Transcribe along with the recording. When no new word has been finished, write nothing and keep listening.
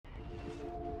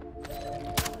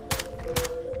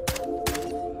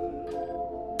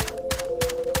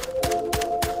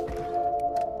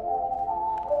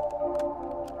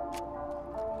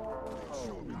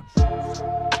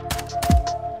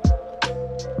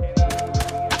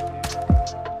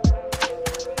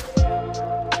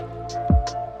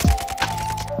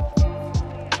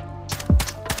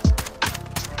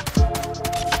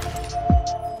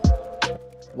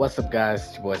What's up guys,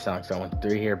 it's your boy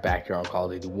Sonic713 here, back here on Call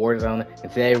of Duty Warzone,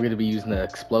 and today we're going to be using the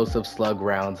Explosive SLUG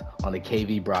Rounds on the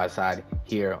KV Broadside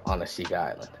here on ASHIKA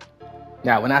Island.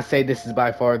 Now when I say this is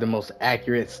by far the most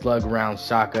accurate slug round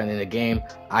shotgun in the game,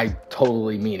 I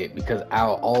totally mean it, because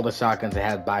out of all the shotguns it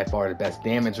has by far the best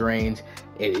damage range.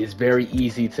 It is very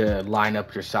easy to line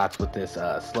up your shots with this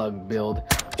slug build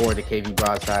for the KV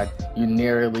Broadside. You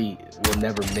nearly will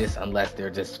never miss unless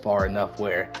they're just far enough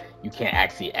where you can't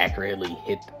actually accurately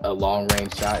hit a long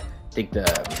range shot. I think the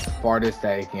farthest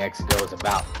that it can actually go is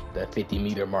about the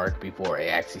 50-meter mark before it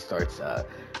actually starts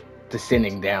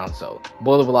descending down. So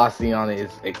bullet velocity on it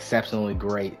is exceptionally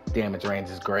great, damage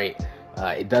range is great.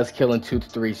 It does kill in 2 to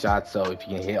 3 shots, so if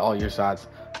you can hit all your shots,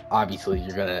 obviously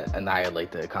you're gonna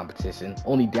annihilate the competition.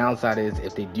 Only downside is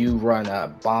if they do run a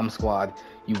bomb squad,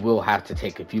 you will have to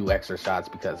take a few extra shots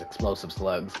because explosive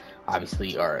slugs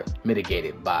obviously are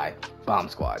mitigated by bomb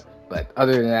squad. But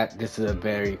other than that, this is a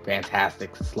very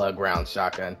fantastic slug round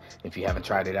shotgun. If you haven't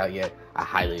tried it out yet, I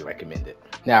highly recommend it.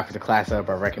 Now for the class setup,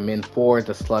 I recommend for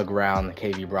the slug round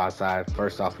KV Broadside.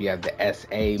 First off, we have the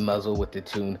SA muzzle with the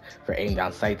tune for aim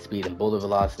down sight speed and bullet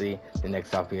velocity. Then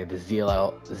next off, we have the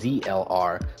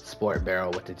ZLR sport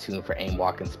barrel with the tune for aim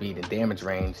walking speed and damage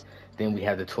range. Then we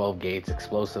have the 12 gauge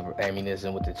explosive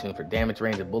ammunition with the tune for damage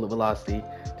range and bullet velocity.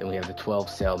 Then we have the 12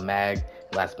 cell mag.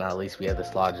 And last but not least, we have the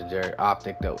Slodger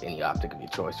optic, though any optic of your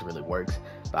choice really works.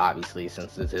 But obviously,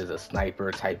 since this is a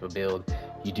sniper type of build,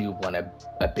 you do want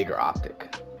a bigger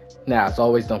optic. Now, as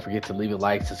always, don't forget to leave a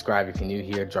like, subscribe if you're new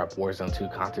here, drop Warzone 2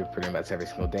 content pretty much every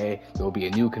single day. There will be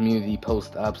a new community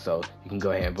post up, so you can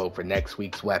go ahead and vote for next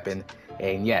week's weapon.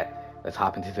 And yeah, let's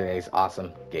hop into today's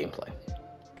awesome gameplay.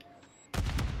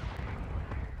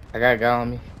 I got a guy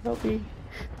on me. Help me.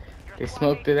 They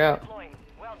smoked it out.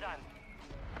 Well done.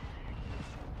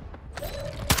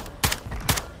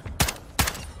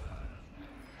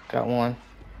 Got one.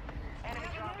 Enemy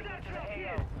dropping into the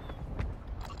AO.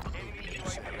 Enemy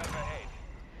UAV overhead.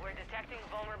 We're detecting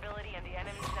vulnerability in the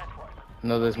enemy's network.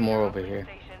 No, there's more over here.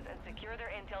 Stations and secure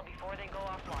their intel before they go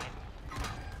offline.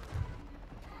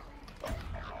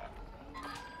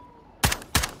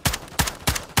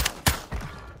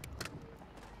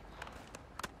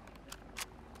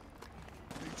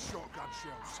 Shotgun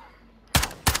shells.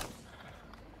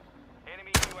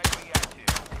 Enemy UAV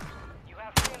active. You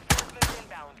have reinforcements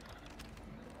inbound.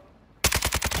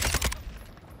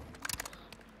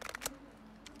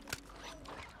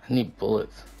 I need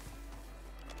bullets.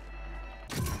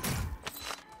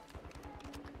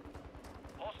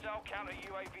 Hostile counter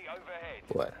UAV overhead.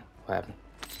 What? What happened?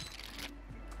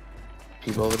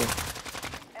 People over there?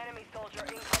 Enemy soldier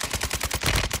incoming.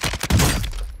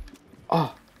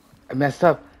 Oh, I messed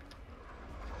up.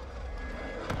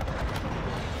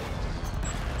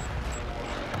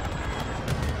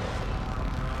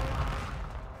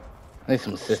 I need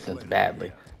some assistance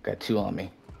badly. Got 2 on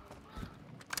me.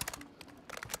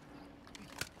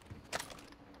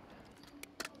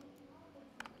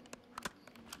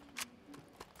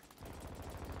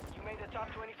 You made the top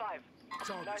 25.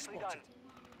 Nicely done.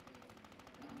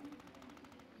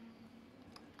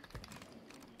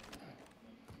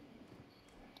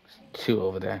 Two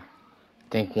over there. I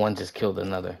think one just killed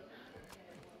another.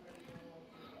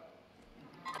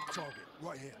 Target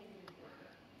right here.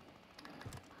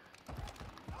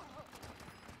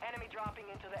 Enemy dropping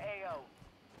into the AO.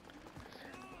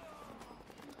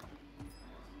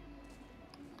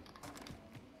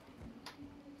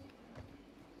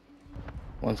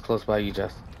 One's close by you,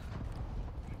 Justin.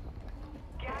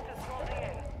 Gas is closing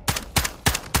in.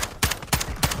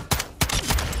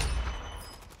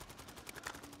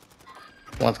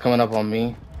 One's coming up on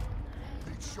me.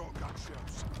 Need shotgun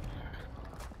shells.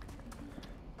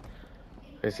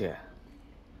 Where's he at?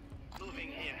 Moving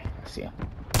here. I see him.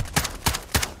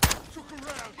 Took a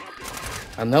round.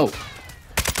 I know. Head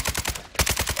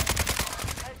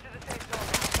to the safe zone.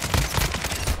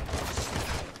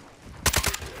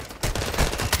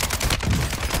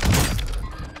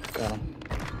 Got him.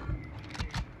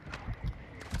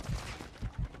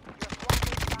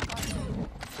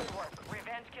 Good work.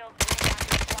 Revenge killed 3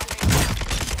 active squad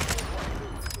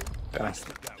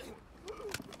mates. Got him.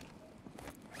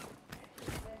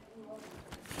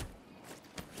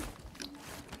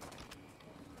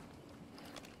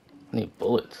 I need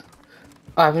bullets.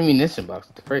 Oh, I have a munition box.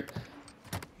 What the frick?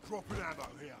 Dropping ammo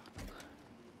here.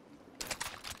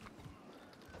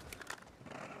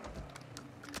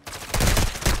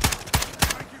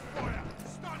 Taking fire.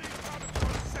 Studying cover for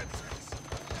the sensors.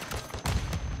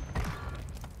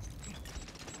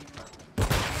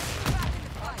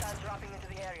 Hostiles dropping into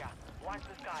the area. Watch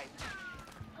the skies.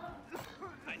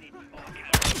 I need more cover.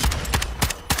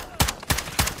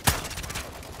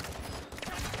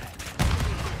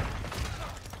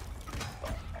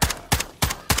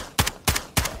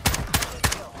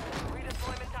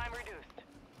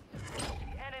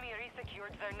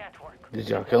 Did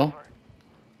y'all kill him?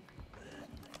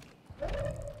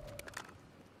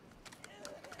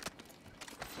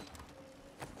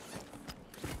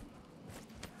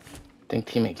 I think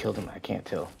teammate killed him. I can't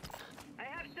tell. I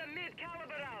have some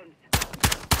mid-caliber rounds.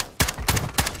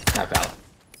 I found him.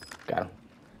 Got him.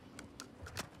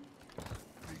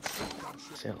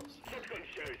 Sales. Shotgun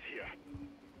shells here.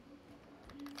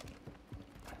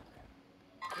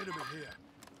 Enemy here.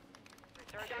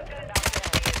 Shotgun down there.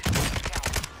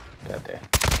 Got there.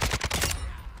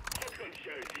 Shotgun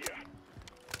shells here.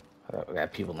 We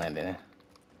got people landing in.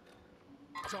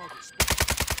 Target spot.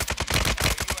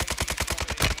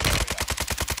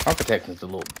 Architecting's a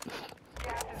little.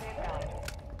 Gas is inbound.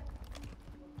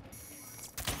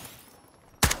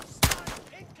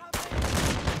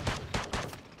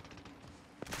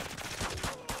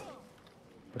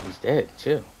 But he's dead.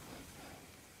 Chill.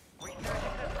 Researching the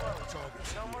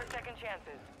close. No more second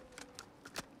chances.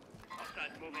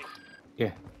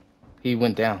 Yeah. He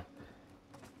went down.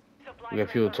 Supply We got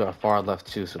people to our far left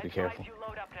too, so be careful. You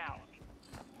load up now.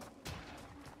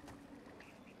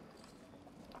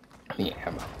 I need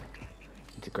ammo.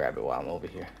 Need to grab it while I'm over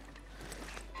here.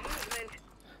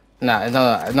 Movement.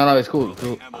 No, it's cool.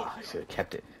 Cool. Oh, I should have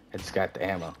kept it. I just got the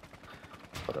ammo.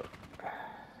 Hold up.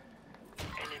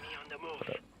 Enemy on the move. Hold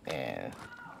up. And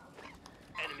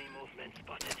Enemy movement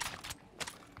spotted.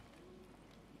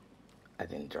 I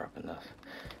didn't drop enough.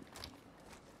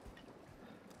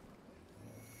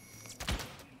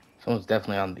 Someone's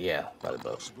definitely on the by the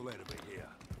boat. Possible enemy here.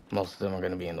 Most of them are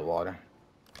gonna be in the water.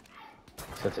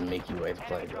 Such a Mickey way to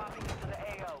play, Enemy bro. dropping into the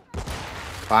AO.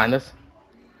 Behind us.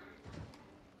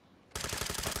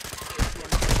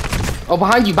 Oh,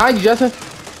 behind you, Justin.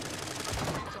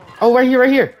 Oh, right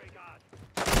here.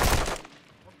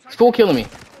 He's full killing me.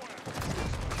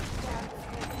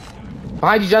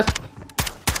 Behind you, Justin.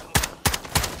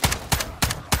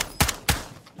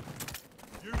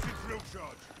 Using drill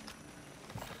charge.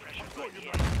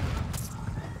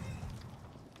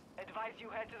 Advise you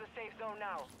head to the safe zone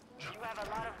now. You have a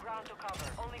lot of ground to cover.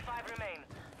 Only 5 remain.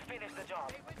 Finish the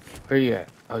job. Where you at?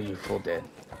 Oh, you full dead.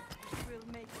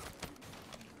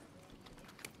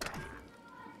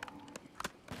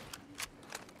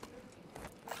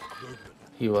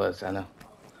 He was, I know.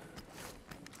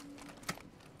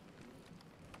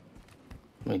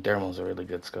 I mean, Dermal's a really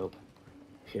good scope.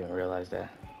 If you didn't realize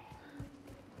that.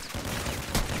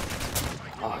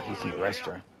 Oh, he's in the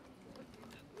restaurant.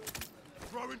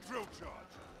 Throwing drill charge.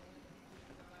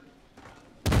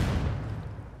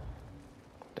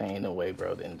 There ain't no way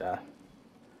bro didn't die.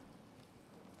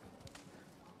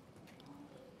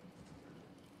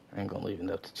 I ain't gonna leave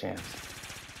it up to chance.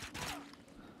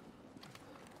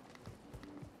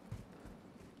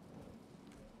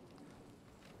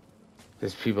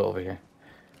 There's people over here.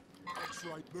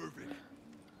 X-ray moving.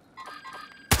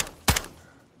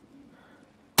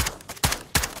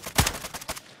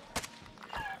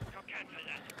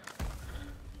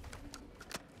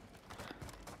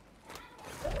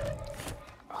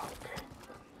 Oh, okay.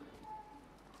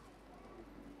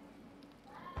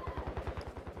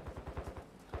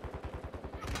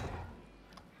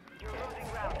 You're losing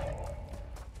ground.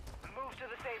 Move to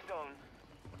the safe zone.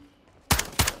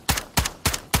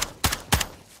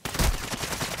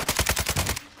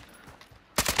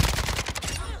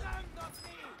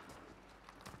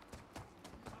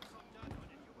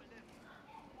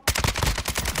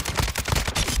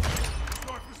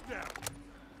 Sniper's down.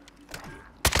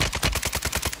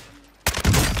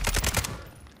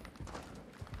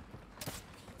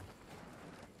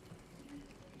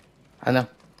 I know.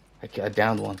 I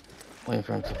downed one. Waiting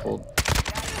for him to fold.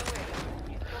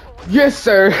 Yes,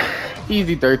 sir.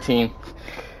 Easy 13.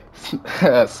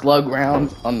 Slug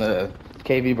rounds on the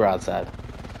KV Broadside.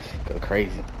 Go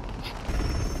crazy.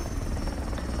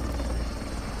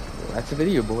 Well, that's the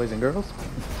video, boys and girls.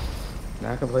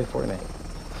 Now I can play Fortnite.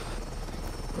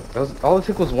 All it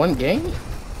took was one game?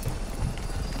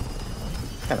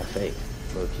 Kind of fake,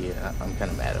 low key. I'm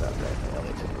kind of mad about that. It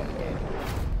only took one game.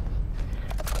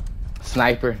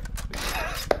 Sniper.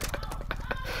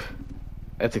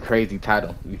 That's a crazy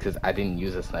title because I didn't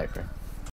use a sniper.